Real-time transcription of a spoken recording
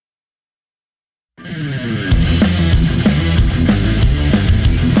All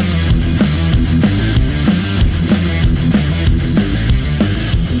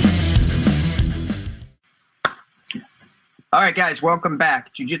right, guys, welcome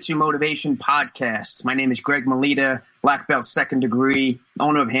back. Jiu-Jitsu Motivation Podcast. My name is Greg Melita, black belt second degree,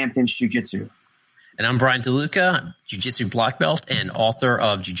 owner of Hampton's Jiu-Jitsu. And I'm Brian DeLuca, Jiu-Jitsu black belt and author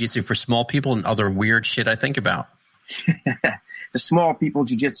of Jiu-Jitsu for Small People and Other Weird Shit I Think About. The small people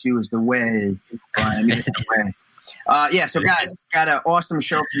Jiu-Jitsu is the way, Brian. Is the way. So guys, got an awesome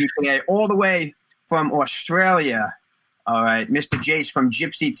show for you today, all the way from Australia. All right, Mr. Jase from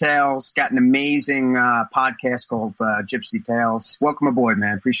Gypsy Tales got an amazing podcast called Gypsy Tales. Welcome aboard,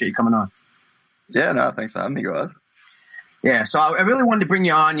 man. Appreciate you coming on. Yeah, no, thanks for having me, guys. Yeah, so I really wanted to bring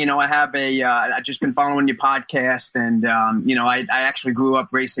you on. You know, I've just been following your podcast, and, I actually grew up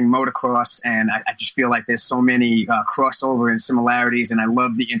racing motocross, and I just feel like there's so many crossover and similarities, and I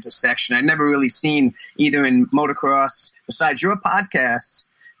love the intersection. I've never really seen either in motocross, besides your podcasts,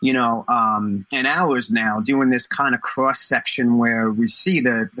 and ours now, doing this kind of cross-section where we see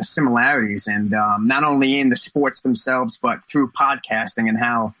the similarities, and not only in the sports themselves, but through podcasting and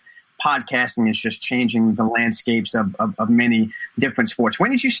how podcasting is just changing the landscapes of many different sports.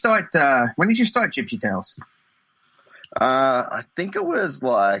 When did you start Gypsy Tales? I think it was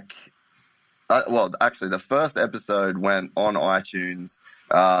actually the first episode went on iTunes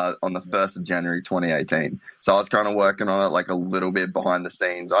on the 1st of January 2018. So I was kind of working on it like a little bit behind the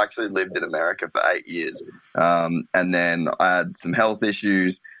scenes. I actually lived in America for 8 years. And then I had some health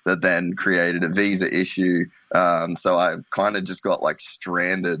issues that then created a visa issue. So I kind of just got like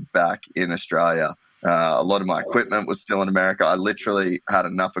stranded back in Australia. A lot of my equipment was still in America. I literally had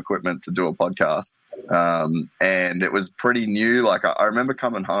enough equipment to do a podcast. And it was pretty new. Like I remember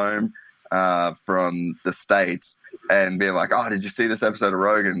coming home from the States and being like, oh, did you see this episode of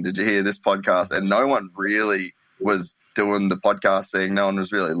Rogan? Did you hear this podcast? And no one really was doing the podcast thing. No one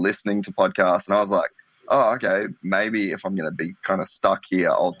was really listening to podcasts. And I was like, oh, okay, maybe if I'm going to be kind of stuck here,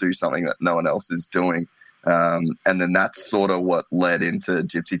 I'll do something that no one else is doing. And then that's sort of what led into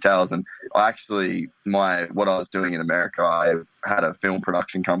Gypsy Tales. And I actually, what I was doing in America, I had a film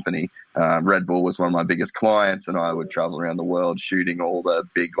production company. Red Bull was one of my biggest clients, and I would travel around the world shooting all the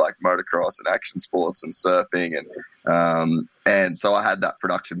big like motocross and action sports and surfing. And so I had that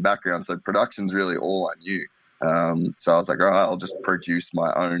production background. So production's really all I knew. So I was like, all right, I'll just produce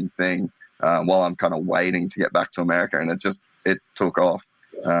my own thing while I'm kind of waiting to get back to America. And it took off.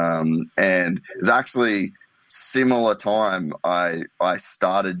 And it's actually similar time I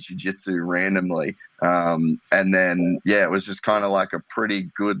started jiu-jitsu randomly. And then, it was just kind of like a pretty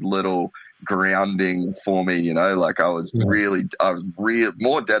good little grounding for me, like I was really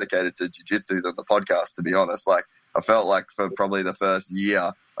more dedicated to jiu-jitsu than the podcast, to be honest. Like I felt like for probably the first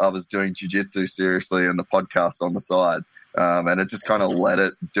year I was doing jiu-jitsu seriously and the podcast on the side. And it just kind of let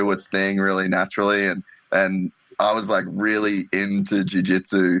it do its thing really naturally. And I was like really into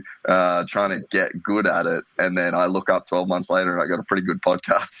jiu-jitsu, trying to get good at it. And then I look up 12 months later and I got a pretty good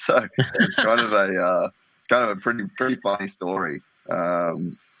podcast. So it's kind of a pretty funny story.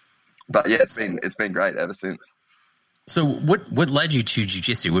 But yeah, it's been great ever since. So what led you to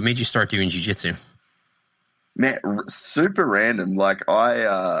jiu-jitsu? What made you start doing jiu-jitsu? Man, super random. Like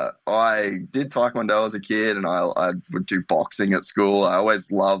I did Taekwondo as a kid, and I would do boxing at school. I always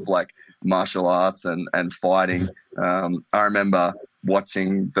loved like martial arts and fighting. I remember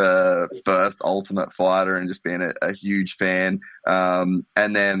watching the first Ultimate Fighter and just being a huge fan.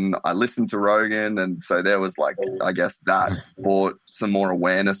 And then I listened to Rogan, and so there was like, I guess that brought some more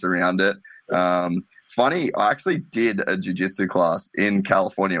awareness around it. Funny, I actually did a jiu-jitsu class in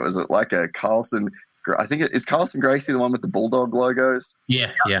California. It was like a Carlson, I think is Carlson Gracie the one with the Bulldog logos?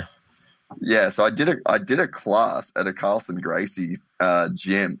 Yeah. Yeah, so I did a class at a Carlson Gracie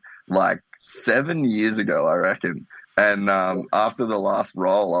gym like 7 years ago, I reckon. And after the last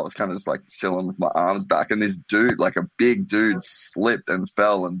roll, I was kind of just like chilling with my arms back, and this dude, like a big dude, slipped and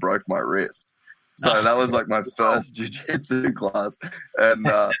fell and broke my wrist. So that was like my first jiu-jitsu class. And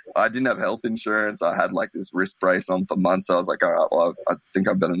I didn't have health insurance. I had like this wrist brace on for months. So I was like, all right, well, I think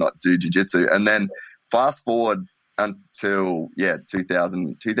I better not do jiu-jitsu. And then fast forward until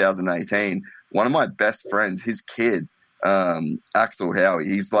 2018, one of my best friends, his kid, Axel Howie,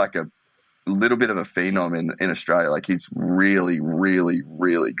 he's like a little bit of a phenom in Australia. Like he's really, really,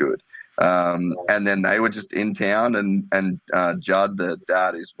 really good. And then they were just in town, and Judd, the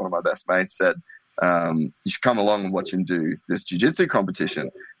dad, who's one of my best mates, said, you should come along and watch him do this jiu-jitsu competition.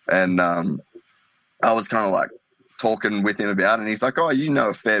 And I was kind of like talking with him about it, and he's like, oh, you know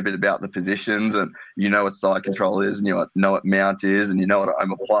a fair bit about the positions, and you know what side control is, and you know what mount is, and you know what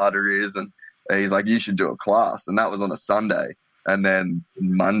omoplata is, and And he's like, you should do a class. And that was on a Sunday. And then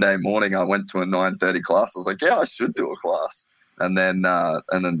Monday morning, I went to a 9:30 class. I was like, yeah, I should do a class. And then,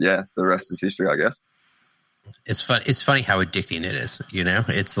 yeah, the rest is history, I guess. It's fun. It's funny how addicting it is. You know,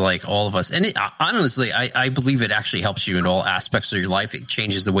 it's like all of us. And honestly, I believe it actually helps you in all aspects of your life. It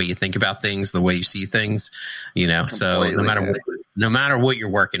changes the way you think about things, the way you see things. You know, completely. So no matter what you're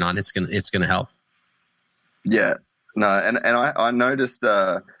working on, it's gonna help. Yeah. No, and I noticed.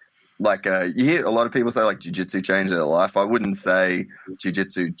 You hear a lot of people say like jiu-jitsu changed their life. I wouldn't say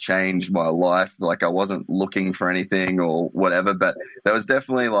jiu-jitsu changed my life. Like I wasn't looking for anything or whatever, but there was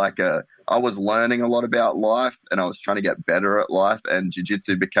definitely I was learning a lot about life and I was trying to get better at life, and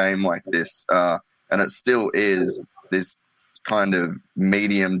jiu-jitsu became like this, and it still is this kind of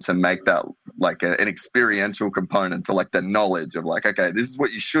medium to make that like an experiential component to like the knowledge of like, okay, this is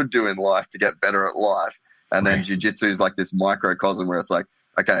what you should do in life to get better at life. And then jiu-jitsu is like this microcosm where it's like,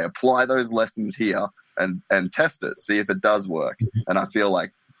 okay, apply those lessons here and test it, see if it does work. And I feel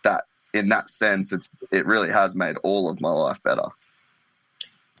like that in that sense, it really has made all of my life better.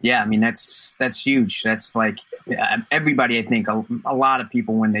 Yeah, I mean, that's huge. That's like everybody, I think, a lot of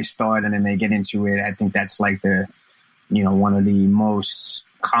people when they start and then they get into it, I think that's like one of the most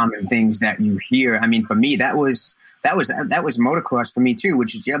common things that you hear. I mean, for me, that was motocross for me too,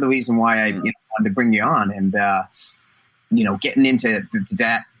 which is the other reason why I wanted to bring you on. And, getting into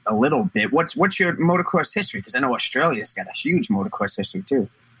that a little bit. What's your motocross history? Because I know Australia's got a huge motocross history too.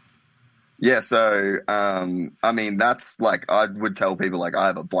 Yeah, so I mean, that's like I would tell people like I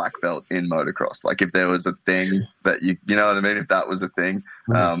have a black belt in motocross. Like if there was a thing that you know what I mean, if that was a thing.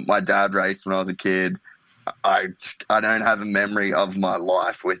 My dad raced when I was a kid. I don't have a memory of my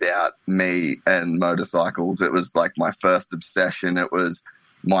life without me and motorcycles. It was like my first obsession. It was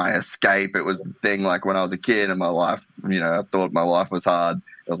my escape. It was the thing like when I was a kid in my life, I thought my life was hard.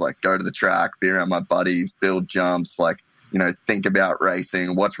 It was like go to the track, be around my buddies, build jumps, like, think about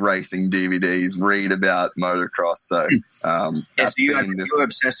racing, watch racing DVDs, read about motocross. So, you're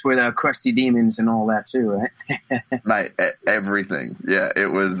obsessed with Crusty Demons and all that too, right? Mate, everything. Yeah, it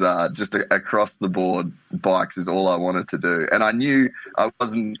was just across the board. Bikes is all I wanted to do, and I knew I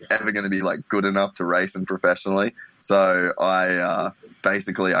wasn't ever going to be like good enough to race them professionally. So I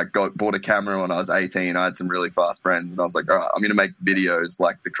bought a camera when I was 18. I had some really fast friends, and I was like, all right, I'm going to make videos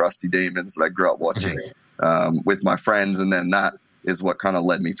like the Crusty Demons that I grew up watching. With my friends, and then that is what kind of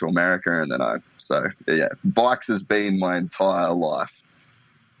led me to America. And then bikes has been my entire life.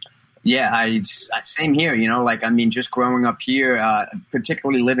 Yeah, same here, just growing up here,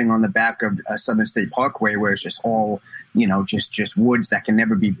 particularly living on the back of Southern State Parkway, where it's just all, just woods that can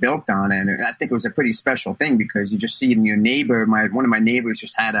never be built on. And I think it was a pretty special thing because you just see it in your neighbor. One of my neighbors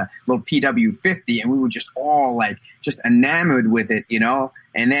just had a little PW50 and we were just all like just enamored with it,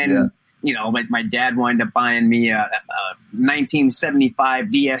 and then, my dad wound up buying me a 1975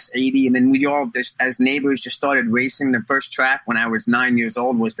 DS80, and then we all just, as neighbors, just started racing. The first track when I was 9 years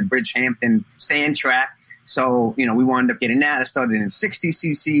old was the Bridgehampton sand track. So, we wound up getting that. I started in 60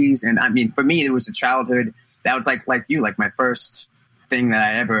 cc's, and I mean, for me, it was a childhood. That was like my first thing that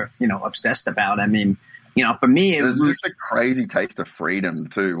I ever, obsessed about. I mean, for me, it was just a crazy taste of freedom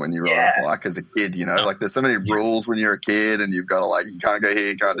too when you ride a bike as a kid. Like there's so many rules when you're a kid, and you've got to you can't go here,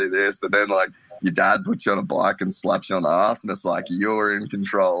 you can't do this. But then your dad puts you on a bike and slaps you on the ass, and it's like you're in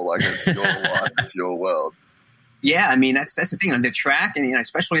control. Like it's your life, it's your world. Yeah, I mean that's the thing on the track, and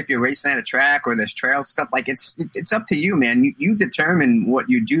especially if you're racing at a track or there's trail stuff. Like it's up to you, man. You determine what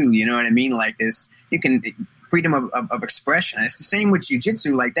you do. You know what I mean? Like this, you can. Freedom of expression. It's the same with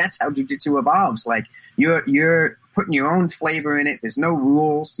jiu-jitsu. Like that's how jiu-jitsu evolves. Like you're putting your own flavor in it. There's no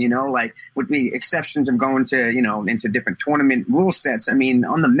rules, like with the exceptions of going to, into different tournament rule sets. I mean,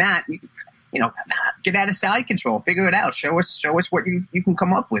 on the mat, get out of side control, figure it out. Show us what you can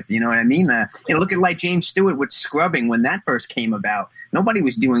come up with. You know what I mean? Look at like James Stewart with scrubbing when that first came about. Nobody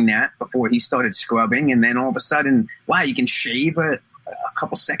was doing that before he started scrubbing. And then all of a sudden, wow, you can shave a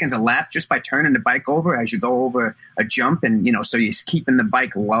couple seconds a lap just by turning the bike over as you go over a jump, and so you're keeping the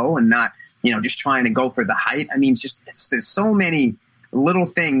bike low and not just trying to go for the height. I mean, there's so many little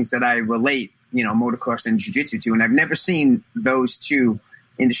things that I relate motocross and jiu-jitsu to, and I've never seen those two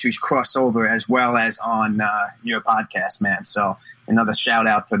industries cross over as well as on your podcast, man. So another shout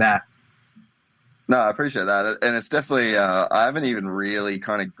out for that. No, I appreciate that, and it's definitely I haven't even really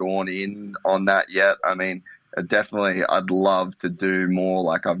kind of gone in on that yet. I mean, definitely, I'd love to do more.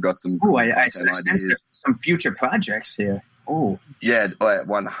 Like I've got some. Oh, I sense some future projects here. Oh, yeah,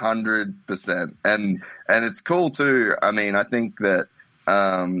 100%, and it's cool too. I mean, I think that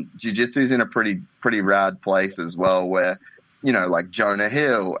jiu-jitsu is in a pretty rad place as well, where like Jonah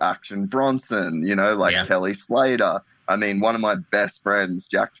Hill, Action Bronson, Kelly Slater. I mean, one of my best friends,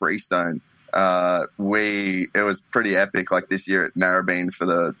 Jack Freestone, it was pretty epic, like this year at Narrabeen for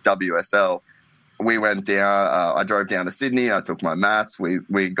the WSL. We went down, I drove down to Sydney, I took my mats,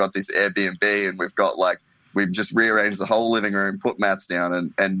 we got this Airbnb, and we've just rearranged the whole living room, put mats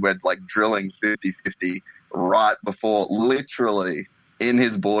down, and we're like drilling 50-50 right before, literally in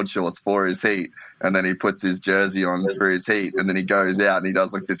his board shorts for his heat. And then he puts his jersey on for his heat, and then he goes out and he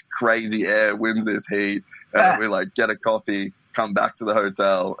does like this crazy air, wins this heat, and then we like get a coffee, come back to the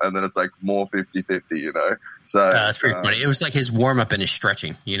hotel, and then it's like more 50-50, So that's pretty funny. It was like his warm up and his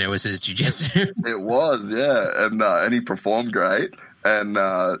stretching, was his jiu-jitsu. It was, yeah, and he performed great. And,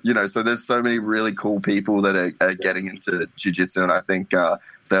 so there's so many really cool people that are getting into jiu-jitsu. And I think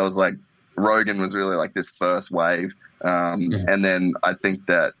there was like Rogan was really like this first wave. And then I think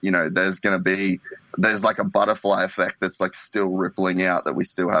that, there's like a butterfly effect that's like still rippling out that we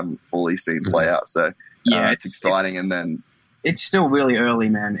still haven't fully seen play out. So it's exciting. And then it's still really early,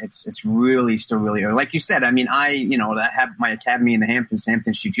 man. It's really still really early. Like you said, I mean, I have my academy in the Hamptons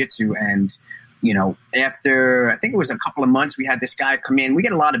Jiu-Jitsu, and after I think it was a couple of months, we had this guy come in. We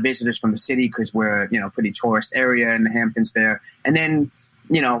get a lot of visitors from the city because we're pretty tourist area in the Hamptons there. And then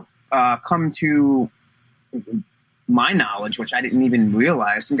come to my knowledge, which I didn't even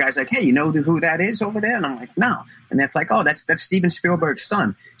realize, some guy's like, "Hey, you know who that is over there?" And I'm like, "No." And that's like, "Oh, that's Steven Spielberg's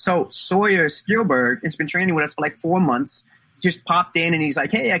son." So Sawyer Spielberg has been training with us for like 4 months. Just popped in and he's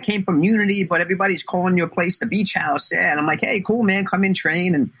like, "Hey, I came from Unity, but everybody's calling your place the beach house." Yeah. And I'm like, "Hey, cool, man, come in,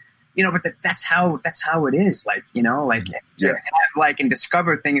 train." And but that's how it is. Like, to have like and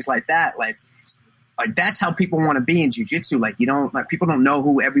discover things like that. Like that's how people want to be in jiu-jitsu. Like people don't know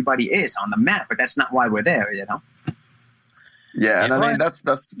who everybody is on the mat, but that's not why we're there, Yeah, and I mean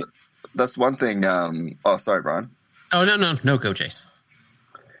that's one thing. Sorry, Brian. Oh no, go Jase.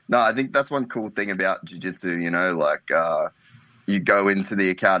 No, I think that's one cool thing about jiu-jitsu. You go into the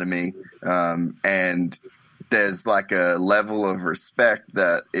academy, and there's like a level of respect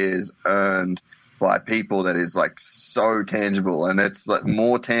that is earned by people that is like so tangible, and it's like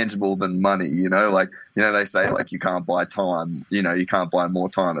more tangible than money. They say like you can't buy time. You can't buy more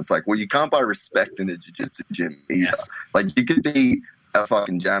time. It's like, well, you can't buy respect in a jiu-jitsu gym either. Yeah. Like you could be a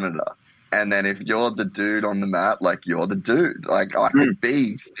fucking janitor, and then if you're the dude on the mat, like you're the dude. Like I could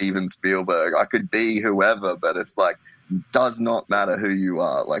be Steven Spielberg, I could be whoever, but it's like does not matter who you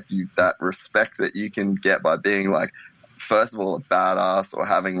are. Like that respect that you can get by being like, first of all, a badass, or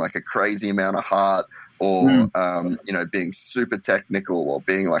having like a crazy amount of heart, or being super technical, or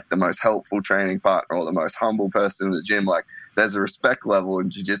being like the most helpful training partner, or the most humble person in the gym. Like there's a respect level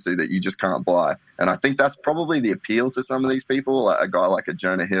in jiu-jitsu that you just can't buy. And I think that's probably the appeal to some of these people, like a guy like a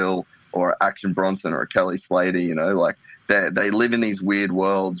Jonah Hill or Action Bronson or a Kelly Slater. Like they live in these weird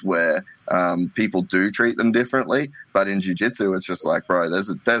worlds where people do treat them differently, but in jiu-jitsu it's just like, bro, there's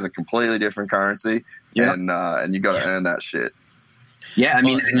a completely different currency. Yeah. And you got to earn that shit. Yeah, I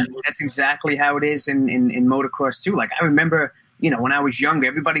mean, that's exactly how it is in motocross too. Like I remember, when I was younger,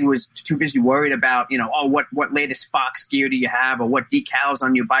 everybody was too busy worried about, what latest Fox gear do you have, or what decals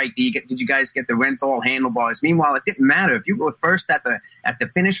on your bike? Did you guys get the Renthal handlebars? Meanwhile, it didn't matter if you were first at the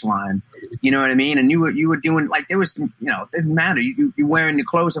finish line. You know what I mean? And you were doing like there was, it doesn't matter. You wearing your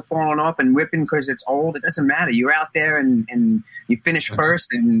clothes are falling off and ripping because it's old. It doesn't matter. You're out there and you finish first,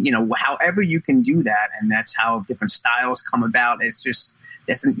 and however you can do that, and that's how different styles come about. It's just.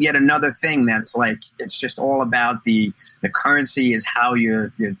 That's yet another thing that's like, it's just all about the currency is how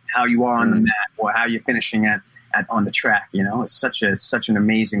you are on the mat, or how you're finishing on the track. It's such an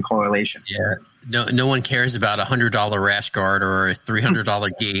amazing correlation. Yeah. No one cares about $100 rash guard or a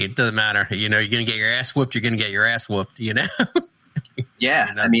 $300 gi. It doesn't matter. You're going to get your ass whooped. You're going to get your ass whooped, Yeah.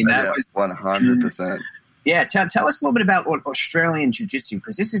 I mean, that was 100%. Yeah. Tell us a little bit about Australian jiu-jitsu,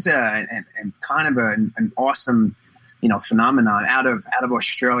 because this is kind of an awesome, phenomenon out of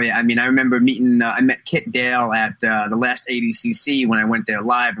Australia. I mean, I remember I met Kit Dale at the last ADCC when I went there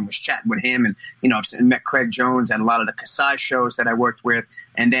live and was chatting with him, and I've met Craig Jones at a lot of the Kasai shows that I worked with,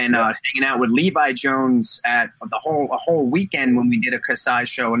 and then hanging out with Levi Jones at a whole weekend when we did a Kasai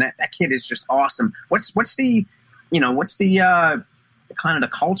show, and that kid is just awesome. What's the kind of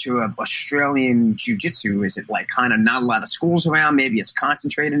the culture of Australian jiu-jitsu? Is it like kind of not a lot of schools around? Maybe it's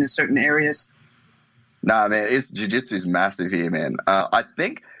concentrated in certain areas? Nah, man, jiu-jitsu is massive here, man. I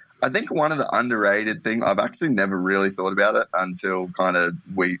think one of the underrated things, I've actually never really thought about it until kind of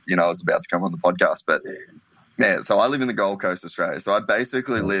I was about to come on the podcast, but man, so I live in the Gold Coast, Australia. So I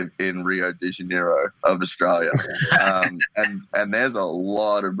basically live in Rio de Janeiro of Australia. And there's a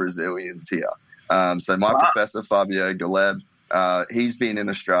lot of Brazilians here. So my professor, Fabio Galeb, he's been in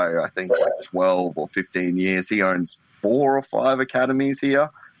Australia, I think, like 12 or 15 years. He owns 4 or 5 academies here.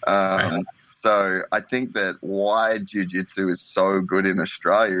 So I think that why Jiu-Jitsu is so good in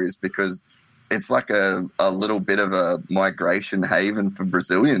Australia is because it's like a little bit of a migration haven for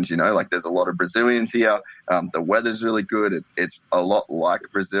Brazilians, you know, like there's a lot of Brazilians here. The weather's really good. It's a lot like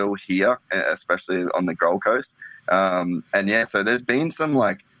Brazil here, especially on the Gold Coast. And yeah, so there's been some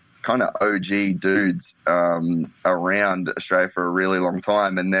like kind of OG dudes around Australia for a really long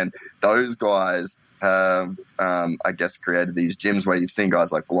time. And then those guys have, I guess, created these gyms where you've seen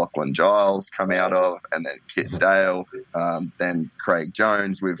guys like Lachlan Giles come out of, and then Kit Dale, then Craig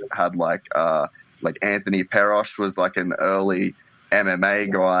Jones. We've had like Anthony Perosh was like an early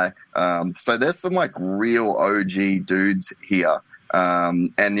MMA guy. So there's some like real OG dudes here.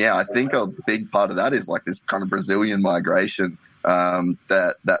 And yeah, I think a big part of that is like this kind of Brazilian migration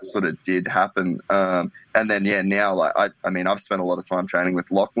that sort of did happen. And then, yeah, now, like, I mean, I've spent a lot of time training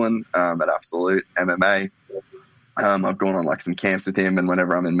with Lachlan at Absolute MMA. I've gone on like some camps with him, and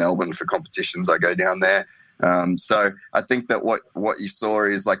whenever I'm in Melbourne for competitions, I go down there. So I think that what you saw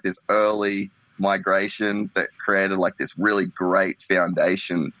is like this early migration that created like this really great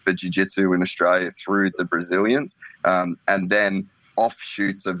foundation for jiu-jitsu in Australia through the Brazilians. And then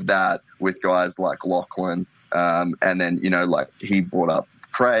offshoots of that with guys like Lachlan, and then, you know, like he brought up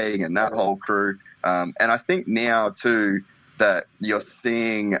Craig and that whole crew. And I think now too that you're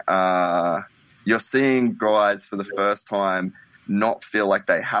seeing guys for the first time not feel like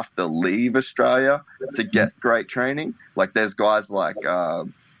they have to leave Australia to get great training. Like there's guys like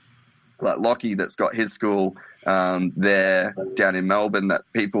Lockie that's got his school there down in Melbourne that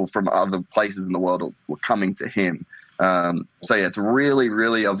people from other places in the world were coming to him. So yeah, it's really,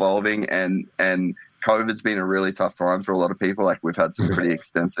 really evolving, and COVID's been a really tough time for a lot of people. Like we've had some pretty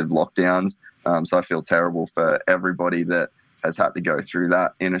extensive lockdowns. So I feel terrible for everybody that has had to go through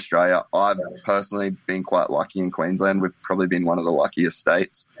that in Australia. I've personally been quite lucky in Queensland. We've probably been one of the luckiest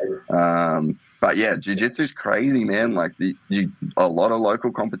states. But yeah, jiu-jitsu's crazy, man. Like a lot of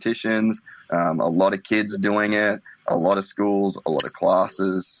local competitions, a lot of kids doing it, a lot of schools, a lot of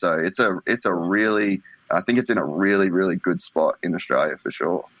classes. So it's a really, I think it's in a really, really good spot in Australia for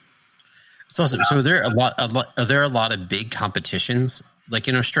sure. It's awesome. So are there a lot of big competitions like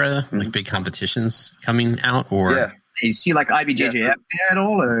in Australia, like big competitions coming out, or? Yeah. You see like IBJJF there at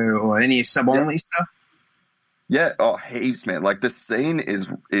all, or any sub-only stuff? Yeah, heaps, man. Like the scene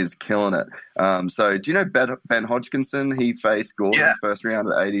is killing it. So do you know Ben Hodgkinson? He faced Gordon first round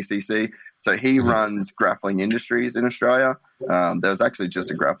at ADCC. So he runs Grappling Industries in Australia. There was actually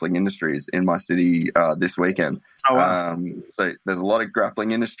just a Grappling Industries in my city this weekend. Oh, wow. So there's a lot of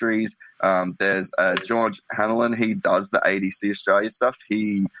Grappling Industries. There's George Hanlon. He does the ADC Australia stuff.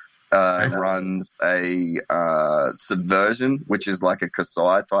 He runs a Subversion, which is like a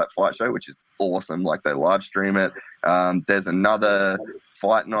Kasai type fight show, which is awesome. Like they live stream it. There's another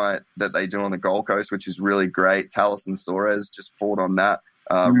fight night that they do on the Gold Coast, which is really great. Taliesin Suarez just fought on that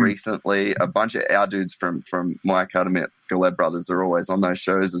recently. A bunch of our dudes from my academy at Galeb Brothers are always on those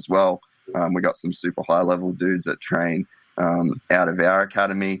shows as well. We got some super high level dudes that train out of our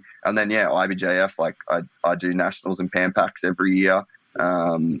academy. And then, yeah, IBJF, like I do nationals and Pan Packs every year.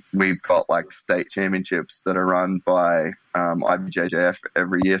 We've got like state championships that are run by IBJJF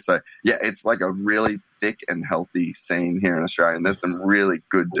every year. So yeah, it's like a really thick and healthy scene here in Australia, and there's some really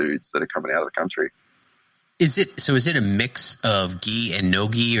good dudes that are coming out of the country. Is it a mix of gi and no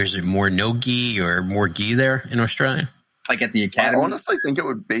gi, or is it more no gi or more gi there in Australia? Like at the academy? I honestly think it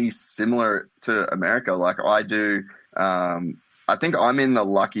would be similar to America. Like I do, I think I'm in the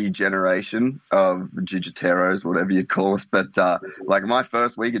lucky generation of jiu-jiteros, whatever you call us. But like my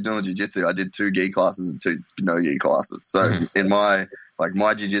first week of doing jiu-jitsu, I did 2 gi classes and 2 no gi classes. So in my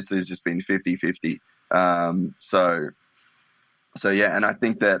jiu-jitsu has just been 50-50. So yeah, and I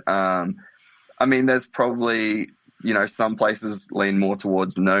think that I mean, there's probably, you know, some places lean more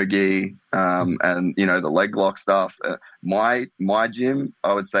towards no gi and, you know, the leg lock stuff. My gym,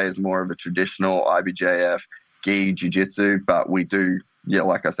 I would say, is more of a traditional IBJF gi jiu-jitsu, but we do, yeah,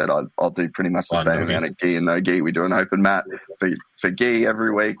 like I said, I'll do pretty much the same amount of gi and no gi. We do an open mat for gi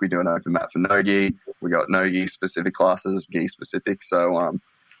every week. We do an open mat for no gi. We got no gi specific classes, gi specific. So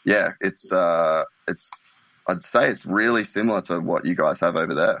yeah, it's I'd say it's really similar to what you guys have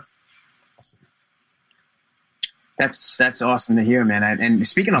over there. That's awesome to hear, man. And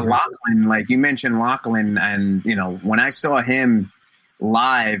speaking of Lachlan, like you mentioned Lachlan, and you know, when I saw him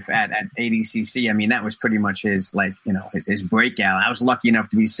live at ADCC, I mean, that was pretty much his, like, you know, his breakout. I was lucky enough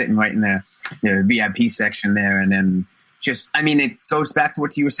to be sitting right in the VIP section there, and then just, I mean, it goes back to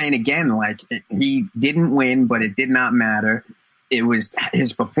what you were saying again. Like he didn't win, but it did not matter. it was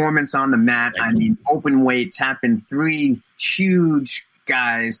his performance on the mat. I mean, open weight, tapping 3 huge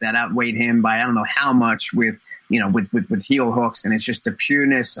guys that outweighed him by I don't know how much with heel hooks, and it's just the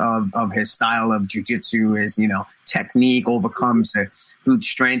pureness of his style of jiu-jitsu, his technique overcomes the brute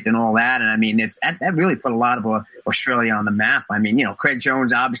strength and all that. And I mean, that really put a lot of Australia on the map. I mean, Craig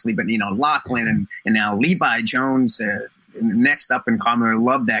Jones obviously, but Lachlan and now Levi Jones, next up and comer.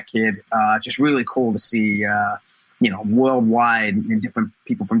 Love that kid. Just really cool to see worldwide and different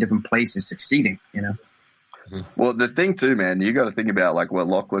people from different places succeeding. Well, the thing too, man, you got to think about like what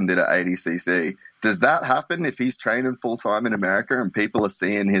Lachlan did at 80cc. Does that happen if he's training full time in America and people are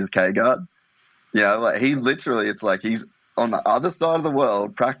seeing his K guard? Like he literally, it's like he's on the other side of the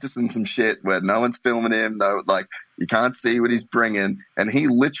world practicing some shit where no one's filming him. No, like you can't see what he's bringing, and he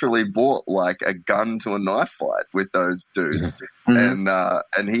literally bought like a gun to a knife fight with those dudes,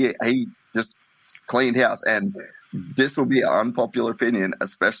 and he just cleaned house. And this will be an unpopular opinion,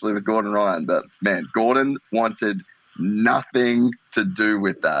 especially with Gordon Ryan, but man, Gordon wanted nothing to do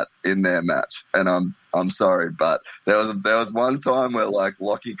with that in their match, and I'm sorry, but there was one time where like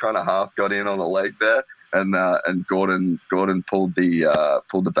Lockie kind of half got in on the leg there, and Gordon pulled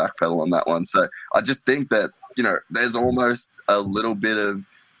the back pedal on that one. So I just think that there's almost a little bit of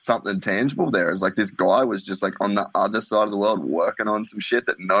something tangible there. It's like this guy was just like on the other side of the world working on some shit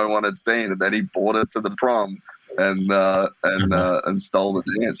that no one had seen, and then he brought it to the prom and stole the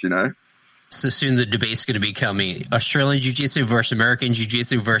dance. So soon the debate's going to be coming: Australian Jiu-Jitsu versus American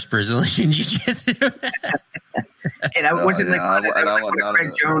Jiu-Jitsu versus Brazilian Jiu-Jitsu. And I wasn't one of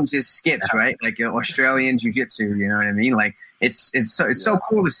Craig Jones's skits, right? Like Australian Jiu-Jitsu, you know what I mean? Like it's so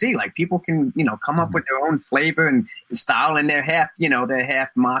cool to see. Like people can come up with their own flavor and style, and they're half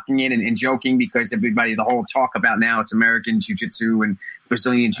mocking it and joking because the whole talk about now it's American Jiu-Jitsu and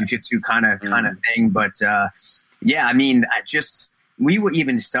Brazilian Jiu-Jitsu kind of thing. But yeah, I mean, we were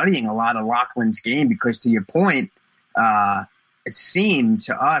even studying a lot of Lachlan's game because, to your point, it seemed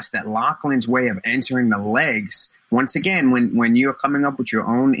to us that Lachlan's way of entering the legs, once again, when you're coming up with your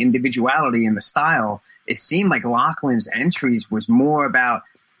own individuality in the style, it seemed like Lachlan's entries was more about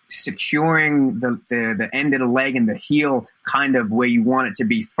securing the end of the leg and the heel kind of where you want it to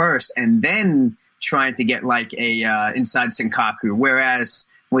be first, and then trying to get like a inside Senkaku, whereas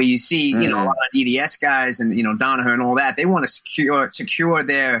where you see, a lot of EDS guys and, Danaher and all that, they want to secure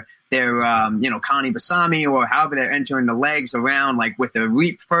their Kani Basami or however they're entering the legs around, like with the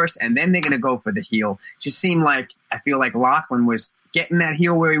reap first, and then they're going to go for the heel. Just seemed like, I feel like Lachlan was getting that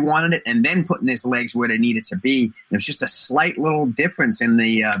heel where he wanted it and then putting his legs where they needed to be. And it was just a slight little difference in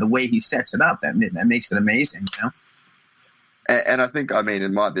the way he sets it up that makes it amazing, And I think,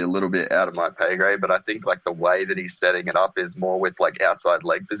 it might be a little bit out of my pay grade, but I think like the way that he's setting it up is more with like outside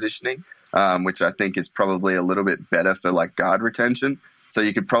leg positioning, which I think is probably a little bit better for like guard retention. So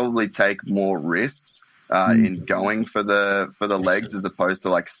you could probably take more risks in going for the legs as opposed to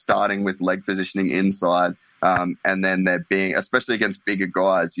like starting with leg positioning inside, and then there being, especially against bigger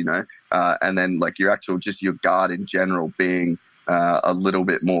guys, and then like your guard in general being a little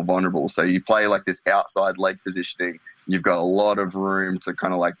bit more vulnerable. So you play like this outside leg positioning. You've got a lot of room to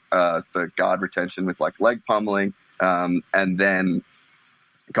kind of like for guard retention with like leg pummeling, and then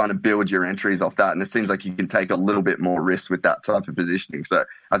kind of build your entries off that. And it seems like you can take a little bit more risk with that type of positioning. So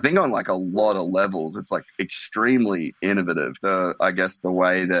I think on like a lot of levels, it's like extremely innovative. I guess the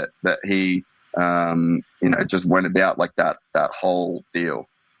way that he, just went about like that whole deal.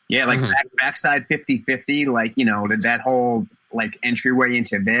 Yeah, like backside 50-50, like, that whole like entryway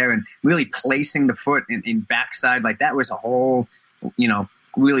into there and really placing the foot in backside, like that was a whole,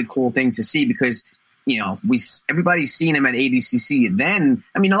 really cool thing to see because, everybody's seen him at ADCC. Then,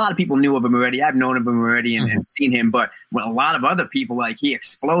 a lot of people knew of him already. I've known of him already and seen him, but when a lot of other people, like he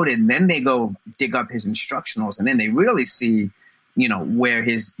exploded, and then they go dig up his instructionals and then they really see, where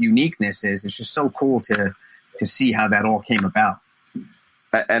his uniqueness is. It's just so cool to see how that all came about.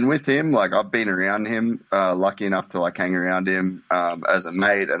 And with him, like I've been around him, lucky enough to like hang around him as a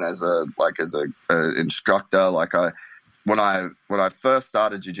mate and as a instructor. Like when I first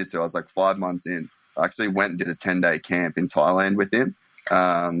started jiu-jitsu, I was like 5 months in. I actually went and did a 10-day camp in Thailand with him,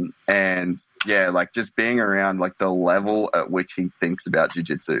 and yeah, like just being around like the level at which he thinks about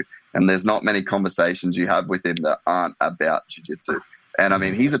jiu-jitsu. And there's not many conversations you have with him that aren't about jiu-jitsu. And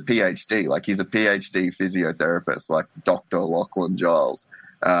he's a PhD, like he's a PhD physiotherapist, like Dr. Lachlan Giles.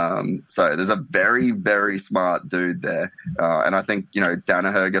 So there's a very, very smart dude there. And I think,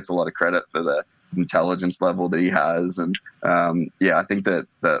 Danaher gets a lot of credit for the intelligence level that he has. And, I think that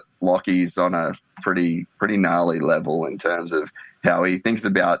Lockie's on a pretty gnarly level in terms of how he thinks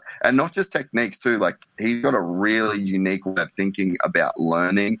about, and not just techniques too. Like he's got a really unique way of thinking about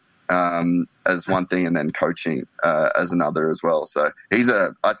learning as one thing, and then coaching as another as well. So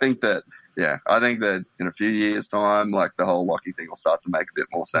I think that in a few years' time, like the whole Lockie thing will start to make a bit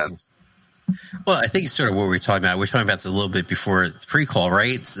more sense. Well, I think it's sort of what we're talking about. We're talking about this a little bit before the pre-call,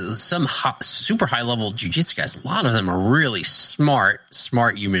 right? Some super high-level jiu-jitsu guys, a lot of them are really smart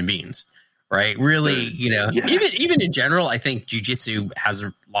human beings, right? Really, even in general, I think jiu-jitsu has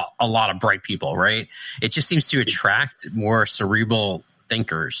a lot of bright people, right? It just seems to attract more cerebral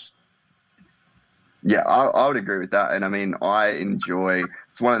thinkers. Yeah, I would agree with that. And I mean,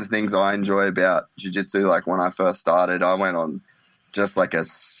 it's one of the things I enjoy about jiu-jitsu. Like when I first started, I went on just like a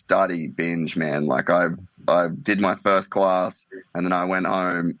study binge, man. Like I did my first class and then I went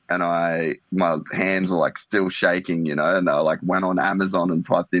home and my hands were like still shaking, and I like went on Amazon and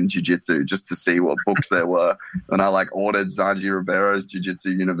typed in jiu-jitsu just to see what books there were. And I like ordered Zanji Ribeiro's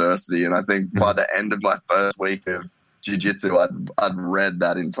Jiu-Jitsu University. And I think by the end of my first week of jiu-jitsu, I'd read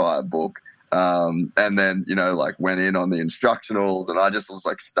that entire book. And then, like went in on the instructionals and I just was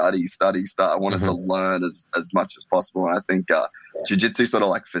like, study. I wanted to learn as much as possible. And I think, jiu-jitsu sort of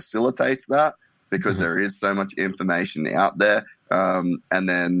like facilitates that because there is so much information out there. And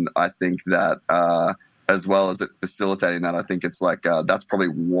then I think that, as well as it facilitating that, I think it's like, that's probably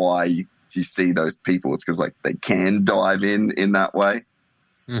why you see those people. It's because like they can dive in that way.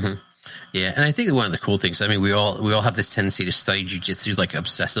 Mm-hmm. Yeah, and I think one of the cool things, I mean, we all have this tendency to study jiu-jitsu like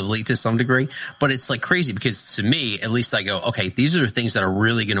obsessively to some degree, but it's like crazy because to me, at least I go, okay, these are the things that are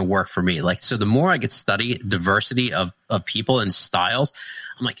really going to work for me. Like, so the more I get study diversity of people and styles,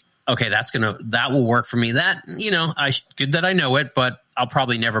 I'm like, okay, that will work for me. That, good that I know it, but I'll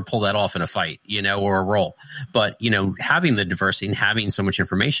probably never pull that off in a fight, or a roll. But, having the diversity and having so much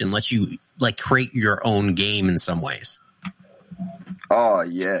information lets you like create your own game in some ways. Oh,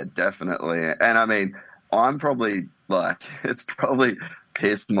 yeah, definitely. And I mean, I'm probably like, it's probably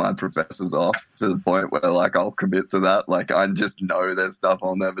pissed my professors off to the point where like I'll commit to that. Like I just know there's stuff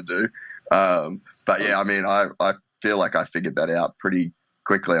I'll never do. But yeah, I mean, I feel like I figured that out pretty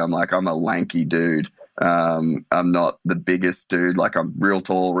quickly. I'm a lanky dude. I'm not the biggest dude. Like I'm real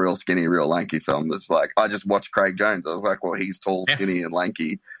tall, real skinny, real lanky. So I'm just like, I just watched Craig Jones. I was like, well, he's tall, skinny, and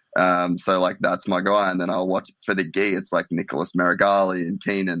lanky. So like that's my guy, and then I'll watch for the gi. It's like Nicholas Marigali and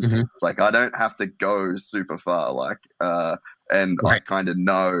Keenan. It's like I don't have to go super far, like and right. I kind of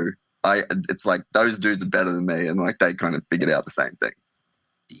know it's like those dudes are better than me, and like they kind of figured out the same thing.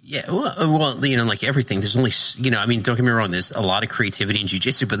 Yeah, well, like everything, there's only, I mean, don't get me wrong, there's a lot of creativity in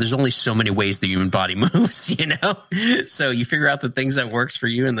jiu-jitsu, but there's only so many ways the human body moves, So you figure out the things that works for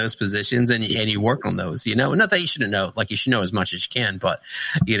you in those positions and you work on those, Not that you shouldn't know, like you should know as much as you can, but,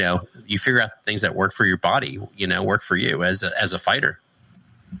 you figure out the things that work for your body, work for you as a fighter.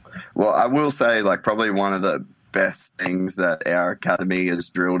 Well, I will say, like, probably one of the best things that our academy has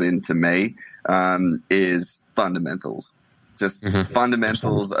drilled into me is fundamentals. Just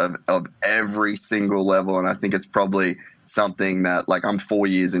fundamentals of every single level. And I think it's probably something that, like, I'm 4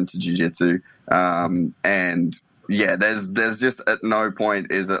 years into jiu-jitsu. And yeah, there's just at no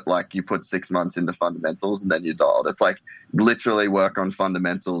point is it like you put 6 months into fundamentals and then you're dialed. It's like literally work on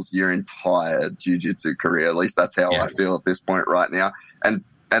fundamentals your entire jiu-jitsu career. At least that's how I feel at this point right now. And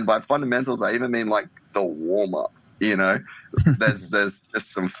by fundamentals, I even mean like the warm-up, There's just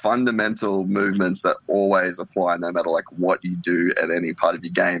some fundamental movements that always apply no matter like what you do at any part of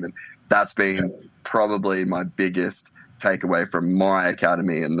your game. And that's been probably my biggest takeaway from my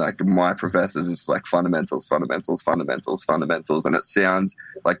academy and like my professors is like fundamentals. And it sounds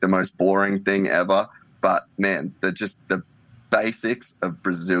like the most boring thing ever, but man, they're just the basics of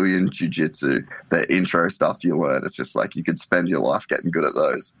Brazilian jiu-jitsu, the intro stuff you learn. It's just like you could spend your life getting good at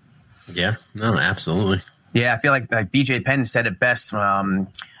those. Yeah, no, absolutely. Yeah, I feel like BJ Penn said it best when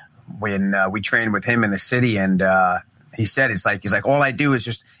we trained with him in the city, and he said he's like all I do is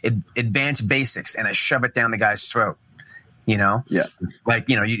just advance basics and I shove it down the guy's throat. Yeah, like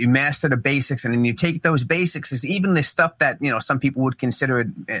you master the basics, and then you take those basics as even the stuff that some people would consider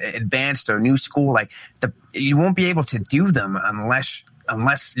advanced or new school. Like you won't be able to do them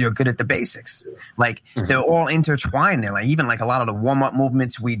unless you're good at the basics. Like they're all intertwined. They're like even like a lot of the warm up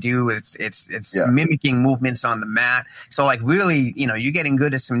movements we do, it's mimicking movements on the mat. So like really, you're getting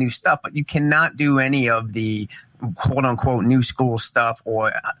good at some new stuff, but you cannot do any of the quote unquote new school stuff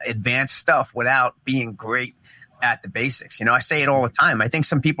or advanced stuff without being great at the basics. You know, I say it all the time. I think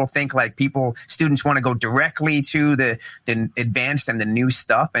some people think like students want to go directly to the advanced and the new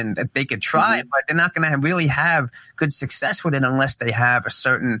stuff, and they could try, but they're not going to really have good success with it unless they have a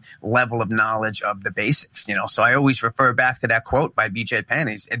certain level of knowledge of the basics, you know. So I always refer back to that quote by BJ Penn: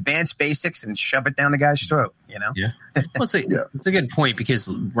 advanced basics and shove it down the guy's throat, you know? Yeah. Well, it's a good point because,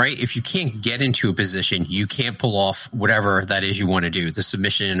 right, if you can't get into a position, you can't pull off whatever that is you want to do, the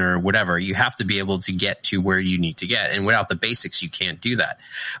submission or whatever. You have to be able to get to where you need to get. And without the basics, you can't do that.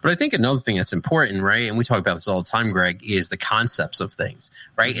 But I think another thing that's important, right, and we talk about this all the time, Greg, is the concepts of things,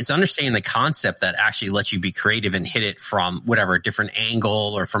 right? It's understanding the concept that actually lets you be creative and hit it from whatever, a different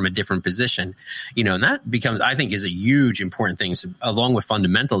angle or from a different position, you know, and that becomes, I think, is a huge important thing. So along with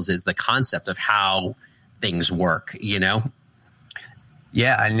fundamentals is the concept of how things work, you know?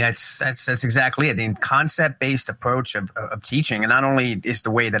 Yeah, and that's exactly it. The concept-based approach of teaching, and not only is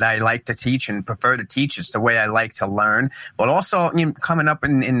the way that I like to teach and prefer to teach, it's the way I like to learn, but also, you know, coming up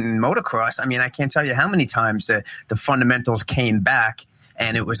in motocross, I mean, I can't tell you how many times the fundamentals came back,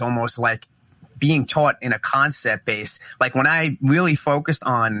 and it was almost like being taught in a concept base. Like when I really focused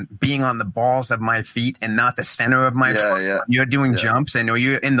on being on the balls of my feet and not the center of my foot, you're doing jumps or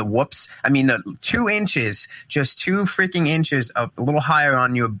you're in the whoops. I mean, 2 inches, just 2 freaking inches of a little higher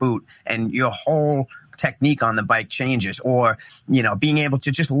on your boot and your whole technique on the bike changes. Or, you know, being able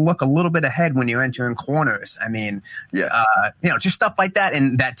to just look a little bit ahead when you're entering corners. I mean, you know, just stuff like that.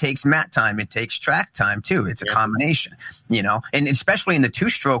 And that takes mat time. It takes track time too. It's a combination, you know, and especially in the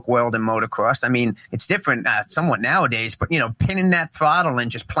 2-stroke world in motocross. I mean, it's different somewhat nowadays, but, you know, pinning that throttle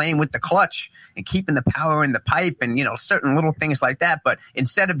and just playing with the clutch and keeping the power in the pipe and, you know, certain little things like that. But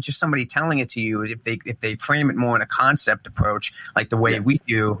instead of just somebody telling it to you, if they frame it more in a concept approach, like the way we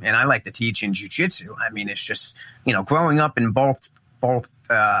do, and I like to teach in Jiu-Jitsu, I mean, it's just, you know, growing up in both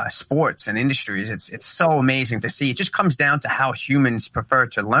sports and industries, it's so amazing to see. It just comes down to how humans prefer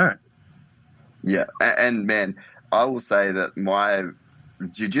to learn. Yeah, and man, I will say that my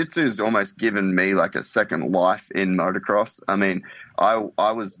jiu-jitsu has almost given me like a second life in motocross. I mean,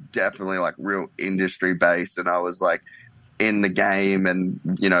 I was definitely like real industry based, and I was like in the game and,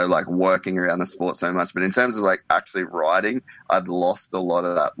 you know, like working around the sport so much. But in terms of like actually riding, I'd lost a lot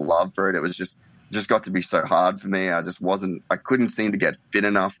of that love for it. It was just got to be so hard for me. I couldn't seem to get fit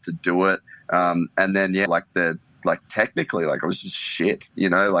enough to do it. And then, technically, like I was just shit, you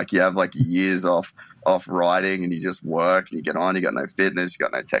know, like you have like years off riding and you just work and you get on, you got no fitness, you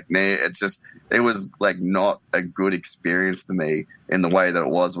got no technique. It was like not a good experience for me in the way that it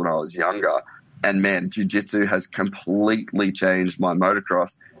was when I was younger. And man, jiu-jitsu has completely changed my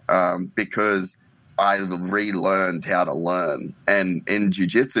motocross, because I relearned how to learn. And in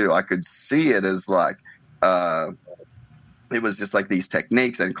jiu-jitsu, I could see it as like, it was just like these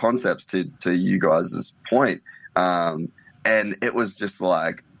techniques and concepts to you guys' point. And it was just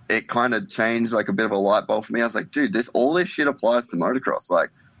like, it kind of changed like a bit of a light bulb for me. I was like, dude, all this shit applies to motocross. Like,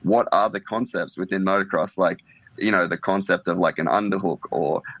 what are the concepts within motocross? Like, you know, the concept of like an underhook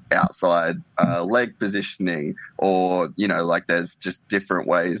or outside leg positioning, or, you know, like there's just different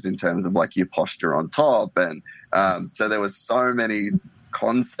ways in terms of like your posture on top. And so there was so many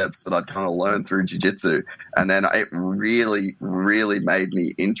concepts that I'd kind of learned through jiu-jitsu. And then it really, really made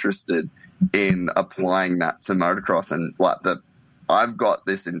me interested in applying that to motocross. And like I've got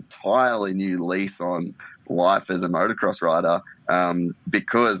this entirely new lease on life as a motocross rider,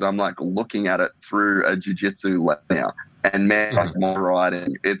 because I'm like looking at it through a jiu-jitsu lens now. And man, like my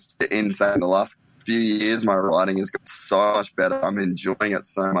riding, it's insane. The last few years, my riding has got so much better. I'm enjoying it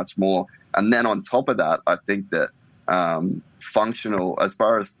so much more. And then on top of that, I think that as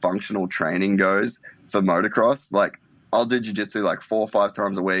far as functional training goes for motocross, like I'll do jiu-jitsu like 4 or 5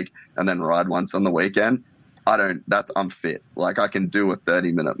 times a week and then ride once on the weekend. I'm fit. Like I can do a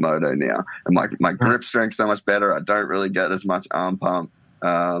 30-minute moto now, and my grip strength's so much better. I don't really get as much arm pump.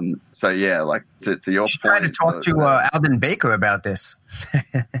 So yeah, like to your point. Try to talk to Alden Baker about this.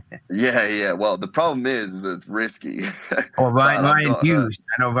 Yeah. Well, the problem is it's risky. Or Ryan Hughes.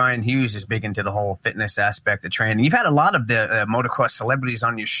 I know Ryan Hughes is big into the whole fitness aspect of training. You've had a lot of the motocross celebrities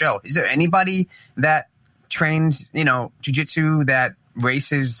on your show. Is there anybody that trains, you know, jiu-jitsu that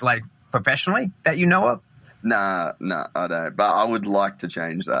races like professionally that you know of? No, I don't. But I would like to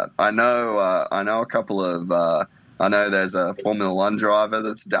change that. I know a couple of. I know there's a Formula One driver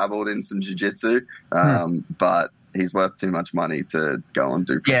that's dabbled in some jiu-jitsu, but he's worth too much money to go and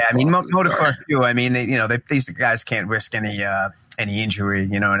do. Yeah, I mean, motocross too. I mean, these guys can't risk any injury.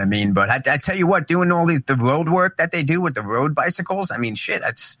 You know what I mean? But I tell you what, doing all the road work that they do with the road bicycles. I mean, shit.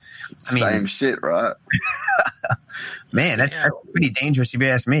 Same shit, right? Man, that's pretty dangerous if you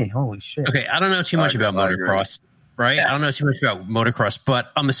ask me. Holy shit. Okay, I don't know too much about motocross. right? I don't know too much about motocross,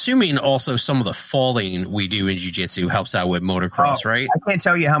 but I'm assuming also some of the falling we do in jiu-jitsu helps out with motocross, right? I can't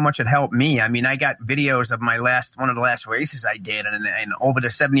tell you how much it helped me. I mean, I got videos of one of the last races I did, and over the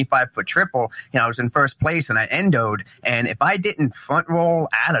 75-foot triple, I was in first place and I endoed. And if I didn't front roll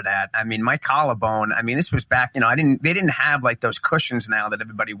out of that, I mean, my collarbone, I mean, this was back, they didn't have like those cushions now that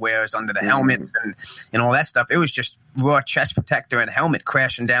everybody wears under the helmets and all that stuff. It was just raw chest protector and helmet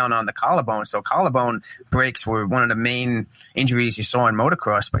crashing down on the collarbone. So collarbone breaks were one of the main injuries you saw in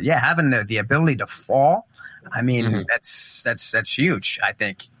motocross. But yeah, having the ability to fall, I mean, that's huge, I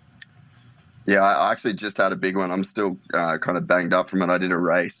think. Yeah, I actually just had a big one. I'm still kind of banged up from it. I did a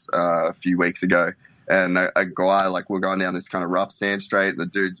race a few weeks ago, and a guy, like, we're going down this kind of rough sand straight. The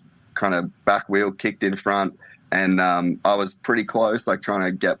dude's kind of back wheel kicked in front, and I was pretty close, like, trying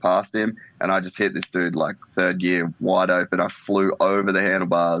to get past him, and I just hit this dude, like, third gear, wide open. I flew over the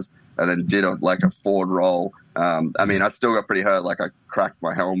handlebars and then did a forward roll. I mean, I still got pretty hurt. Like, I cracked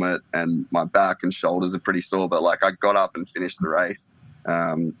my helmet and my back and shoulders are pretty sore, but, like, I got up and finished the race.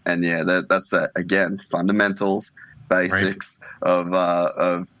 And yeah, that's again, fundamentals, basics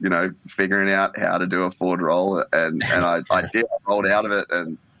of figuring out how to do a forward roll. And I rolled out of it,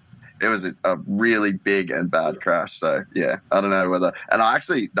 and it was a really big and bad crash. So yeah, I don't know whether, and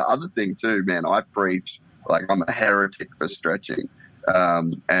the other thing too, man, I preach, like, I'm a heretic for stretching.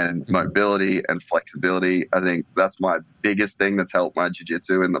 And mobility and flexibility. I think that's my biggest thing that's helped my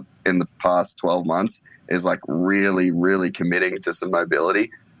jiu-jitsu in the past 12 months is, like, really, really committing to some mobility.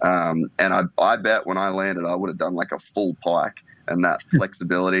 And I bet when I landed, I would have done like a full pike, and that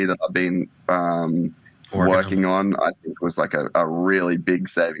flexibility that I've been working on, I think was like a really big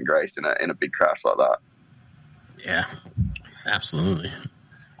saving grace in a big crash like that. Yeah, absolutely.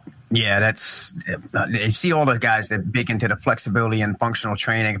 Yeah, you see all the guys that big into the flexibility and functional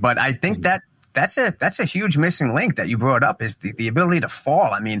training, but I think that's a huge missing link that you brought up is the ability to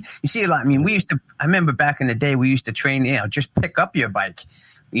fall. I mean, you see a lot. I mean, I remember back in the day, we used to train, just pick up your bike,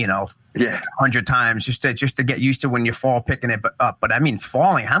 100 times just to get used to when you fall, picking it up. But I mean,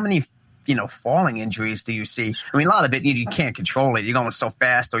 falling, how many falling injuries do you see? I mean, a lot of it, you can't control it. You're going so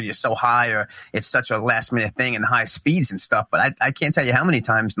fast, or you're so high, or it's such a last minute thing and high speeds and stuff. But I can't tell you how many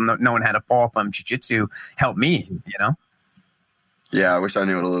times knowing how to fall from jiu-jitsu helped me, Yeah, I wish I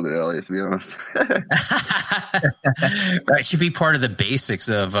knew it a little bit earlier, to be honest. Right, it should be part of the basics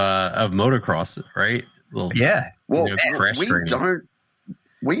of motocross, right? Well,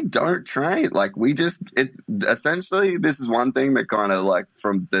 we don't train. Like, essentially, this is one thing that kind of, like,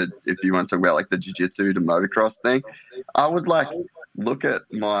 if you want to talk about, like, the jiu-jitsu to motocross thing, I would, like, look at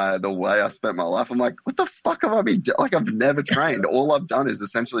the way I spent my life. I'm like, what the fuck have I been doing? Like, I've never trained. All I've done is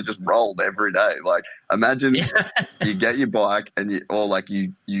essentially just rolled every day. Like, imagine you get your bike and you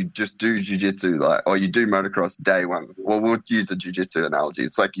just do jiu-jitsu, like, or you do motocross day one. Well, we'll use a jiu-jitsu analogy.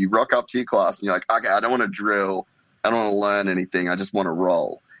 It's like you rock up to your class and you're like, okay, I don't want to drill. I don't want to learn anything. I just want to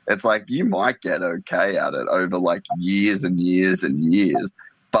roll. It's like you might get okay at it over, like, years and years and years,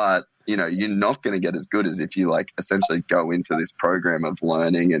 but you're not going to get as good as if you, like, essentially go into this program of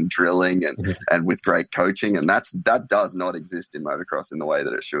learning and drilling and with great coaching. And that does not exist in motocross in the way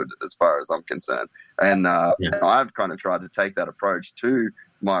that it should, as far as I'm concerned. And I've kind of tried to take that approach to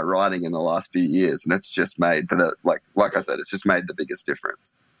my riding in the last few years, and it's just made like I said, it's just made the biggest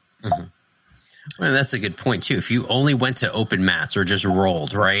difference. Mm-hmm. Well, that's a good point too. If you only went to open mats or just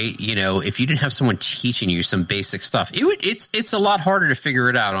rolled, right? If you didn't have someone teaching you some basic stuff, it's a lot harder to figure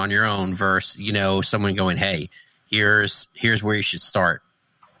it out on your own versus, someone going, hey, here's where you should start.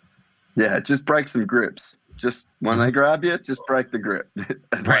 Yeah, just break some grips. Just when they grab you, just break the grip.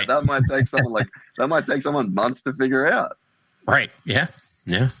 Right. That might take someone months to figure out. Right. Yeah.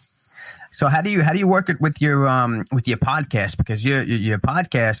 Yeah. So how do you work it with your podcast? Because your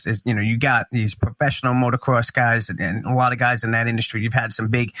podcast is, you got these professional motocross guys and a lot of guys in that industry. You've had some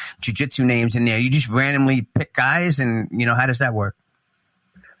big jiu-jitsu names in there. You just randomly pick guys, and how does that work?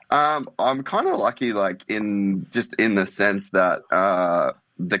 I'm kind of lucky, like, in the sense that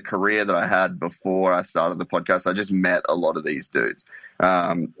the career that I had before I started the podcast, I just met a lot of these dudes.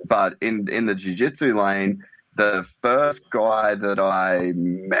 But in the jiu-jitsu lane, the first guy that I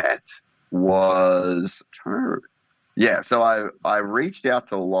met was so I reached out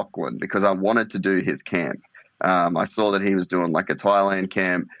to Lachlan because I wanted to do his camp. I saw that he was doing, like, a Thailand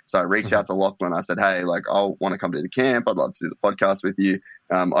camp, so I reached out to Lachlan. I said, hey, like, I want to come to the camp. I'd love to do the podcast with you.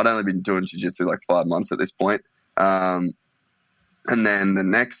 I'd only been doing jiu-jitsu like 5 months at this point. And then the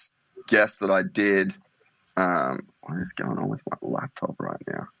next guest that I did, what is going on with my laptop right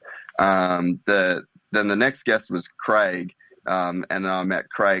now? Then the next guest was Craig. And then I met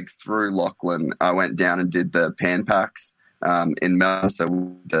Craig through Lachlan. I went down and did the Pan Packs in Melbourne, so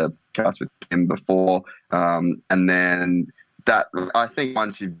we did a cast with him before. And then that, I think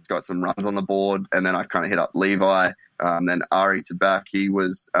once you've got some runs on the board, and then I kind of hit up Levi, then Ari Tabak, he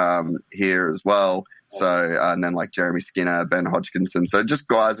was here as well. So, and then like Jeremy Skinner, Ben Hodgkinson. So just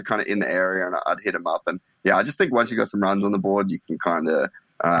guys are kind of in the area, and I'd hit them up. And yeah, I just think once you've got some runs on the board, you can kind of,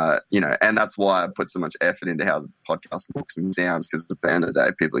 and that's why I put so much effort into how the podcast looks and sounds, because at the end of the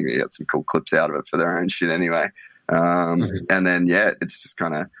day, people are going to get some cool clips out of it for their own shit anyway. And then, yeah, it's just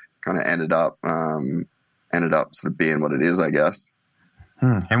kind of ended up sort of being what it is, I guess.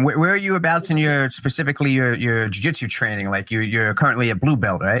 And where are you abouts in specifically your jiu-jitsu training? Like you're currently a blue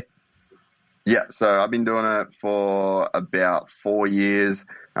belt, right? Yeah, so I've been doing it for about 4 years.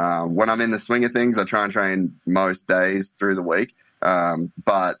 When I'm in the swing of things, I try and train most days through the week.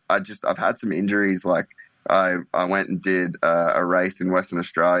 But I've had some injuries. Like I went and did a race in Western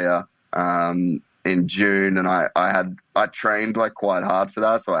Australia in June, and I trained like quite hard for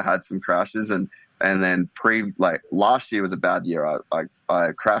that, so I had some crashes, and then last year was a bad year.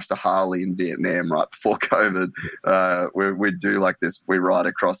 I crashed a Harley in Vietnam right before COVID. We do like this. We ride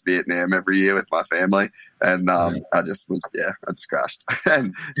across Vietnam every year with my family, and I just crashed,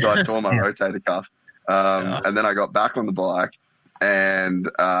 and so I tore my rotator cuff. And then I got back on the bike, and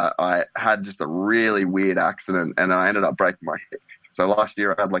I had just a really weird accident, and then I ended up breaking my hip. So last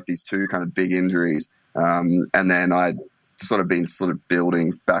year I had like these two kind of big injuries, and then I'd sort of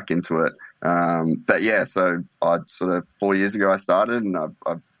building back into it. But yeah, so I sort of 4 years ago I started, and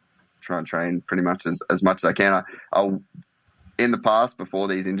I've tried and train pretty much as much as I can. In the past, before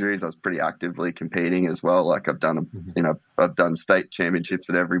these injuries, I was pretty actively competing as well. Like I've done state championships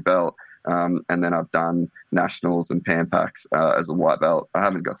at every belt, and then I've done nationals and Pan Packs as a white belt. I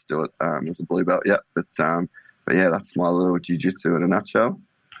haven't got to do it as a blue belt yet, but yeah, that's my little jiu-jitsu in a nutshell.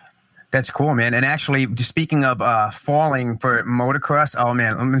 That's cool, man. And actually, just speaking of falling for motocross, oh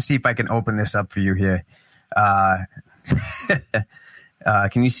man, let me see if I can open this up for you here. Can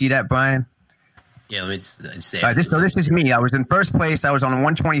you see that, Brian? Yeah, let me just say. This is me. I was in first place. I was on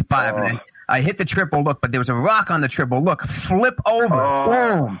 125, and I hit the triple look, but there was a rock on the triple look. Flip over,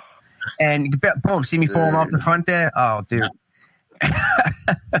 boom, and boom. See me falling off the front there? Oh, dude.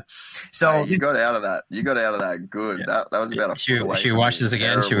 So you got out of that. Good. Yeah. That was about a Should we watch this again?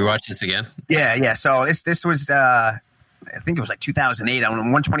 Terrible. Should we watch this again? Yeah. So this was I think it was like 2008. On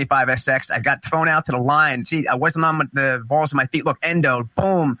 125 SX, I got thrown out to the line. See, I wasn't on the balls of my feet. Look, endo,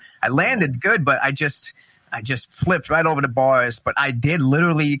 boom. I landed good, but I just flipped right over the bars. But I did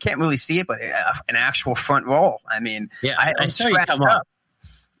literally, you can't really see it, but an actual front roll. I mean, yeah, I saw you come up. up.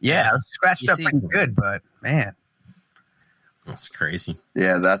 Yeah, I was scratched up pretty good, but man. That's crazy.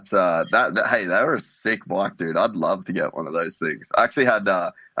 Yeah, that's that. Hey, they were a sick bike, dude. I'd love to get one of those things. I actually had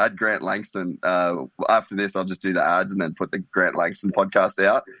Grant Langston. After this, I'll just do the ads and then put the Grant Langston podcast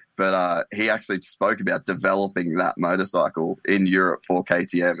out. But he actually spoke about developing that motorcycle in Europe for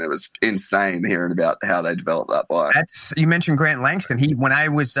KTM. It was insane hearing about how they developed that bike. You mentioned Grant Langston. When I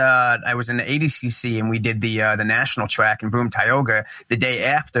was in the 80cc and we did the national track in Broome, Tioga. The day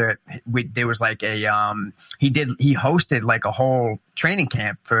after, there was like he hosted like a whole training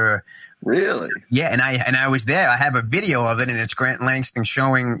camp for. Really? Yeah, and I was there. I have a video of it, and it's Grant Langston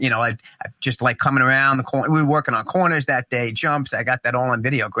showing, I just like coming around the corner. We were working on corners that day, jumps. I got that all on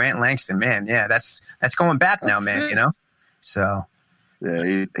video. Grant Langston, man, yeah, that's going back now, man. Sick. So.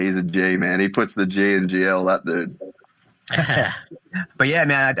 Yeah, he's a G, man. He puts the G in GL, that dude. But yeah,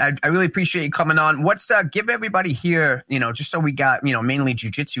 man, I really appreciate you coming on. What's give everybody here, just so we got, mainly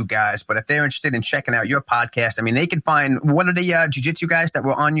jiu-jitsu guys, but if they're interested in checking out your podcast, I mean, they can find, what are the jiu-jitsu guys that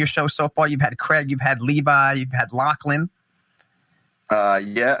were on your show so far? You've had Craig, you've had Levi, you've had Lachlan.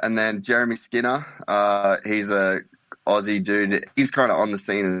 Yeah, and then Jeremy Skinner, he's a Aussie dude. He's kind of on the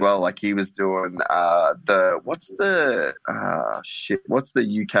scene as well. Like he was doing what's the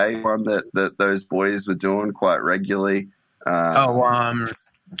UK one that those boys were doing quite regularly? What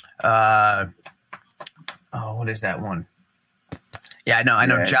is that one? Yeah, I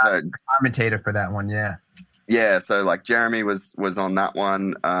know. Yeah, Jase, commentator for that one. Yeah. Yeah, so like Jeremy was on that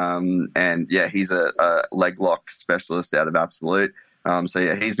one, and yeah, he's a leg lock specialist out of Absolute. So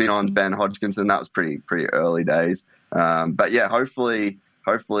yeah, he's been on Ben Hodgkinson. That was pretty early days. But yeah, hopefully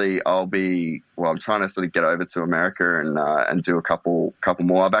I'll be. Well, I'm trying to sort of get over to America and do a couple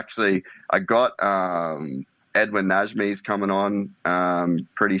more. I got Edwin Najmi's coming on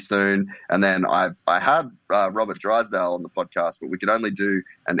pretty soon, and then I had Robert Drysdale on the podcast, but we could only do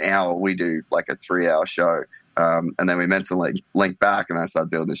an hour. We do like a 3-hour show, and then we meant to link back, and I started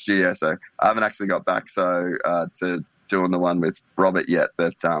building the studio, so I haven't actually got back to doing the one with Robert yet,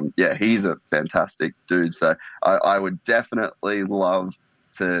 but yeah, he's a fantastic dude. So I would definitely love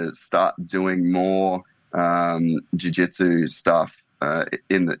to start doing more jiu-jitsu stuff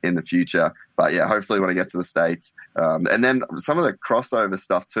in the future. But yeah, hopefully when I get to the States, and then some of the crossover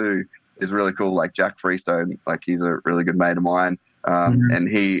stuff too is really cool. Like Jack Freestone, like he's a really good mate of mine, and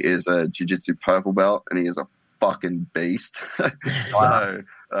he is a jiu-jitsu purple belt, and he is a fucking beast. So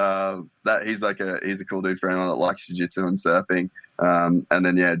that he's a cool dude for anyone that likes jiu-jitsu and surfing. And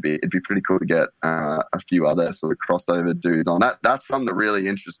then yeah, it'd be pretty cool to get a few other sort of crossover dudes on. That's something that really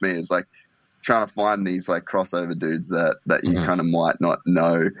interests me, is like trying to find these like crossover dudes that you kind of might not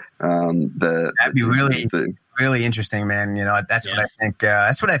know. That'd be really interesting, man. You know, that's what I think.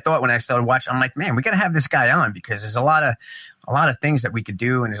 That's what I thought when I started watching. I'm like, man, we got to have this guy on, because there's a lot of things that we could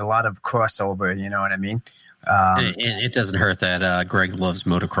do, and there's a lot of crossover. You know what I mean? And it doesn't hurt that Greg loves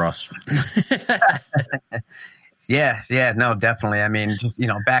motocross. Yeah, no, definitely. I mean, just, you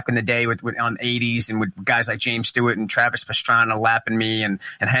know, back in the day with on 80s and with guys like James Stewart and Travis Pastrana lapping me and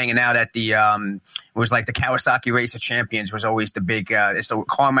hanging out at the it was like the Kawasaki Race of Champions was always the big so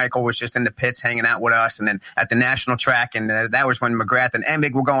Carmichael was just in the pits hanging out with us, and then at the national track, and that was when McGrath and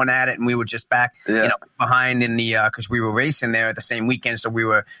Emig were going at it, and we were just back you know, behind in the because we were racing there at the same weekend, so we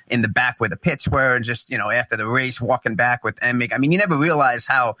were in the back where the pits were, and just, you know, after the race walking back with Emig. I mean, you never realize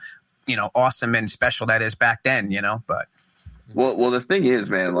how, you know, awesome and special that is back then, you know. But well, the thing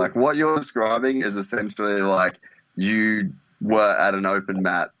is, man, like what you're describing is essentially like you were at an open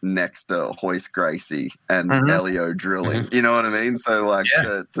mat next to Hoist Gracie and Elio drilling. You know what I mean? So like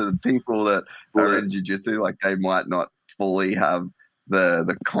to the people that are in jiu-jitsu, like they might not fully have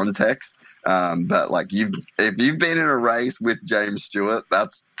the context. But like if you've been in a race with James Stewart,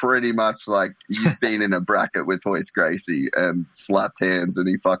 that's pretty much like you've been in a bracket with Hoist Gracie and slapped hands and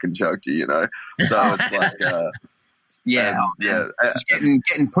he fucking choked you, you know? So it's like, just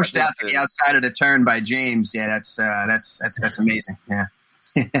getting pushed out to the outside of the turn by James. Yeah, that's amazing. Yeah.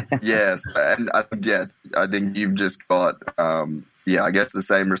 Yes, and I think you've just got I guess the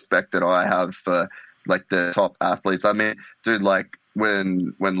same respect that I have for like the top athletes. I mean, dude, like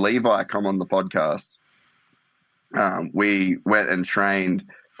when Levi come on the podcast, we went and trained.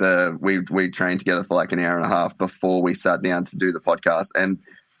 We trained together for like an hour and a half before we sat down to do the podcast. And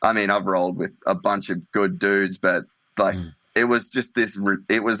I mean, I've rolled with a bunch of good dudes, but like it was just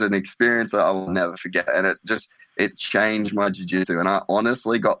it was an experience that I will never forget. And it changed my jiu-jitsu. And I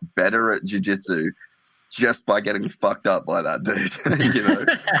honestly got better at jiu-jitsu just by getting fucked up by that dude. You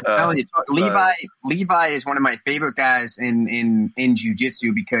know? Levi is one of my favorite guys in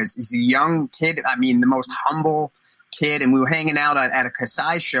jiu-jitsu, because he's a young kid. I mean, the most humble kid, and we were hanging out at a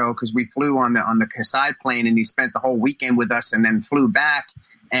Kasai show because we flew on the Kasai plane, and he spent the whole weekend with us and then flew back.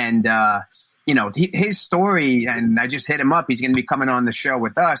 And you know, his story, and I just hit him up. He's going to be coming on the show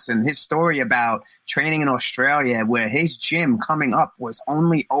with us, and his story about training in Australia, where his gym coming up was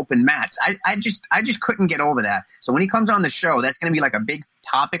only open mats. I just couldn't get over that. So when he comes on the show, that's going to be like a big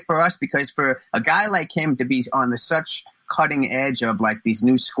topic for us, because for a guy like him to be on such cutting edge of like these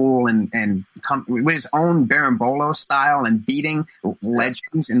new school and come with his own Berimbolo style and beating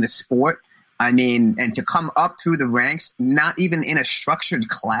legends in the sport. I mean, and to come up through the ranks, not even in a structured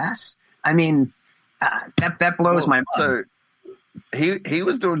class. I mean, that blows my mind. So he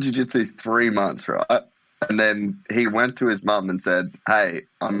was doing jiu-jitsu 3 months, right? And then he went to his mum and said, "Hey,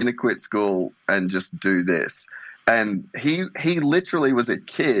 I'm going to quit school and just do this." And he literally was a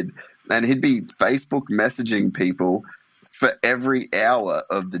kid, and he'd be Facebook messaging people for every hour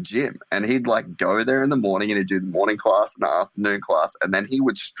of the gym. And he'd like go there in the morning and he'd do the morning class and the afternoon class. And then he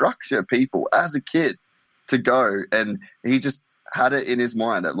would structure people as a kid to go. And he just had it in his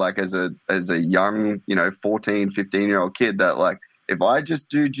mind that like as a young, 14, 15-year-old kid that like, if I just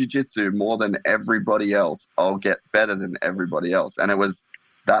do jiu-jitsu more than everybody else, I'll get better than everybody else. And it was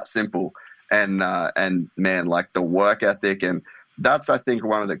that simple. And man, like the work ethic, and that's, I think,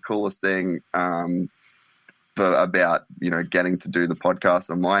 one of the coolest thing about, getting to do the podcast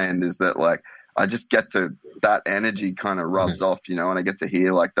on my end is that like, I just get to, that energy kind of rubs off, and I get to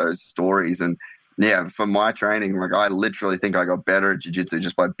hear like those stories. And yeah, for my training, like I literally think I got better at jiu-jitsu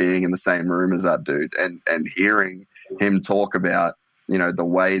just by being in the same room as that dude and hearing him talk about, the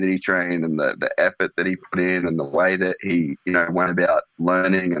way that he trained and the effort that he put in and the way that he, went about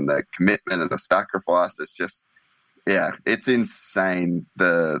learning and the commitment and the sacrifice. It's just, yeah, it's insane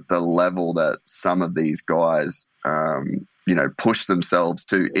the level that some of these guys, push themselves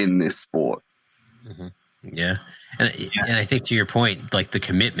to in this sport. Mm-hmm. Yeah. And I think to your point, like the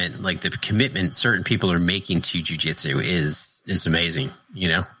commitment certain people are making to jiu-jitsu is amazing,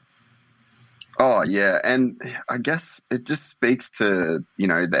 Oh yeah, and I guess it just speaks to, you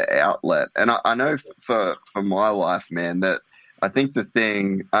know, the outlet. And I know for my life, man, that I think the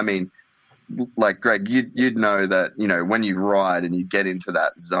thing, I mean, like Greg, you'd know that, you know, when you ride and you get into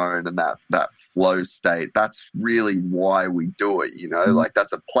that zone and that flow state, that's really why we do it. You know, like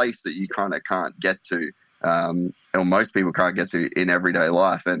that's a place that you kind of can't get to, or most people can't get to in everyday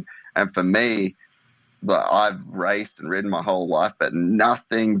life. And for me, but I've raced and ridden my whole life, but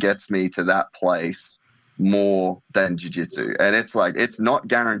nothing gets me to that place more than jiu-jitsu. And it's like, it's not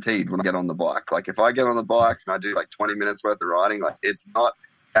guaranteed when I get on the bike. Like if I get on the bike and I do like 20 minutes worth of riding, like it's not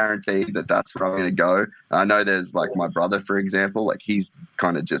guaranteed that that's where I'm going to go. I know there's like my brother, for example, like he's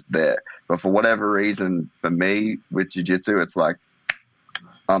kind of just there. But for whatever reason, for me with jiu-jitsu, it's like,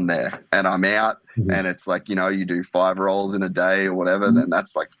 I'm there and I'm out. And it's like, you know, you do 5 rolls in a day or whatever, then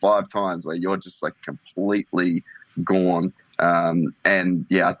that's like 5 times where you're just like completely gone. And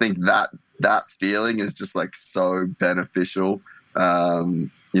yeah, I think that feeling is just like so beneficial,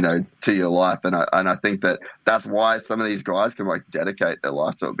 you know, to your life. And I think that's why some of these guys can like dedicate their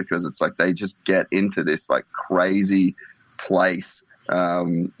life to it, because it's like they just get into this like crazy place,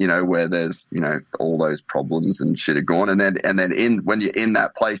 you know, where there's, you know, all those problems and shit are gone. And then when you're in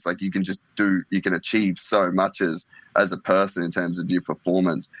that place, like you can achieve so much as a person in terms of your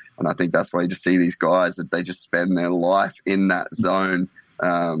performance. And I think that's why you just see these guys that they just spend their life in that zone.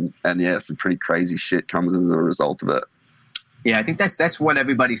 And yeah, some pretty crazy shit comes as a result of it. Yeah, I think that's what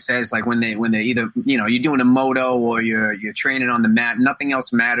everybody says. Like when they're either, you know, you're doing a moto or you're training on the mat, nothing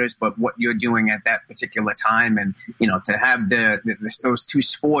else matters but what you're doing at that particular time. And you know, to have those two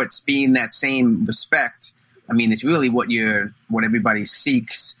sports be in that same respect, I mean, it's really what everybody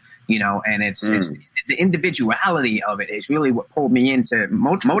seeks. You know, and it's the individuality of it is really what pulled me into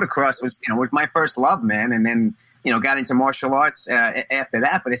motocross. Was my first love, man, and then you know got into martial arts after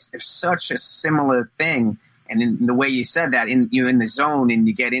that. But it's such a similar thing. And in the way you said that, you're in the zone and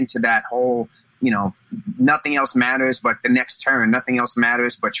you get into that whole, you know, nothing else matters but the next turn. Nothing else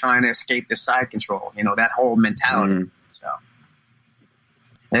matters but trying to escape the side control. You know, that whole mentality. So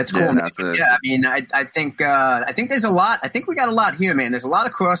that's cool. Yeah, I mean, I think there's a lot. I think we got a lot here, man. There's a lot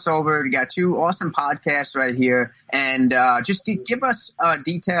of crossover. We got 2 awesome podcasts right here. And just give us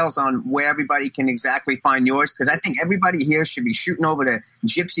details on where everybody can exactly find yours, because I think everybody here should be shooting over to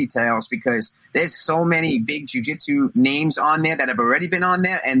Gypsy Tales, because there's so many big jiu-jitsu names on there that have already been on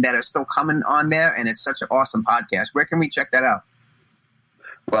there and that are still coming on there. And it's such an awesome podcast. Where can we check that out?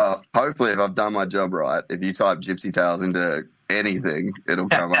 Well, hopefully if I've done my job right, if you type Gypsy Tales into anything, it'll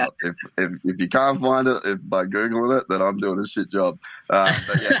come up. If you can't find it by Googling it, then I'm doing a shit job. But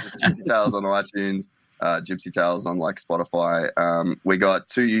yeah, just Gypsy Tales on iTunes, Gypsy Tales on like Spotify. We got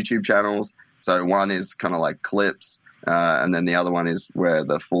 2 YouTube channels. So one is kind of like clips, and then the other one is where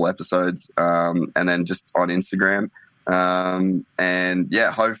the full episodes, and then just on Instagram. And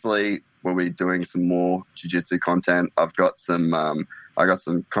yeah, hopefully we'll be doing some more jiu-jitsu content. I got some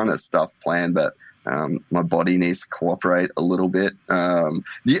kind of stuff planned, but my body needs to cooperate a little bit.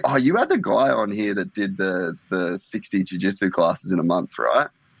 You had the guy on here that did the 60 jiu-jitsu classes in a month, right?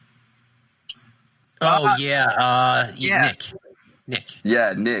 Oh yeah. Nick.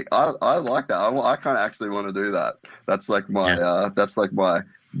 Yeah, Nick. I like that. I kind of actually want to do that. That's like my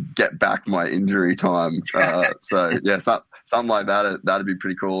get back my injury time. So yeah, something like that. That'd be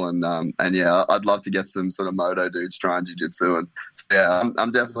pretty cool. And yeah, I'd love to get some sort of moto dudes trying jiu-jitsu. And so yeah,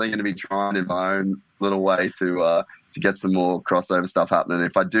 I'm definitely going to be trying in my own little way to get some more crossover stuff happening.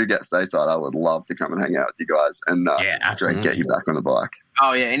 If I do get stateside, I would love to come and hang out with you guys and get you back on the bike.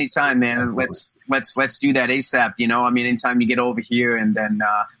 Oh yeah, anytime, man. Let's do that ASAP. You know, I mean, anytime you get over here, and then,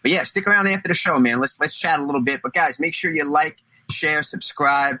 but yeah, stick around after the show, man. Let's chat a little bit. But guys, make sure you like, share,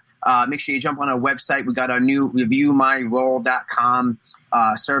 subscribe. Make sure you jump on our website. We got our new reviewmyroll.com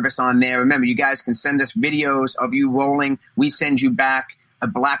service on there. Remember, you guys can send us videos of you rolling. We send you back a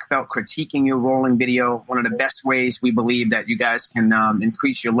black belt critiquing your rolling video. One of the best ways we believe that you guys can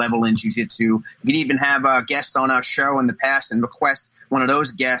increase your level in jiu-jitsu. You can even have guests on our show in the past and request one of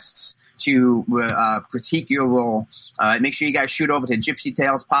those guests to critique your roll. Make sure you guys shoot over to Gypsy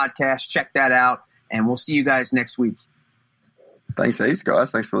Tales Podcast. Check that out, and we'll see you guys next week. Thanks heaps, guys.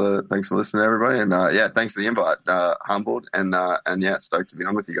 Thanks for listening, everybody, and yeah, thanks for the invite. Humbled and yeah, stoked to be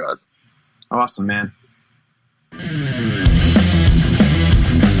on with you guys. Awesome, man.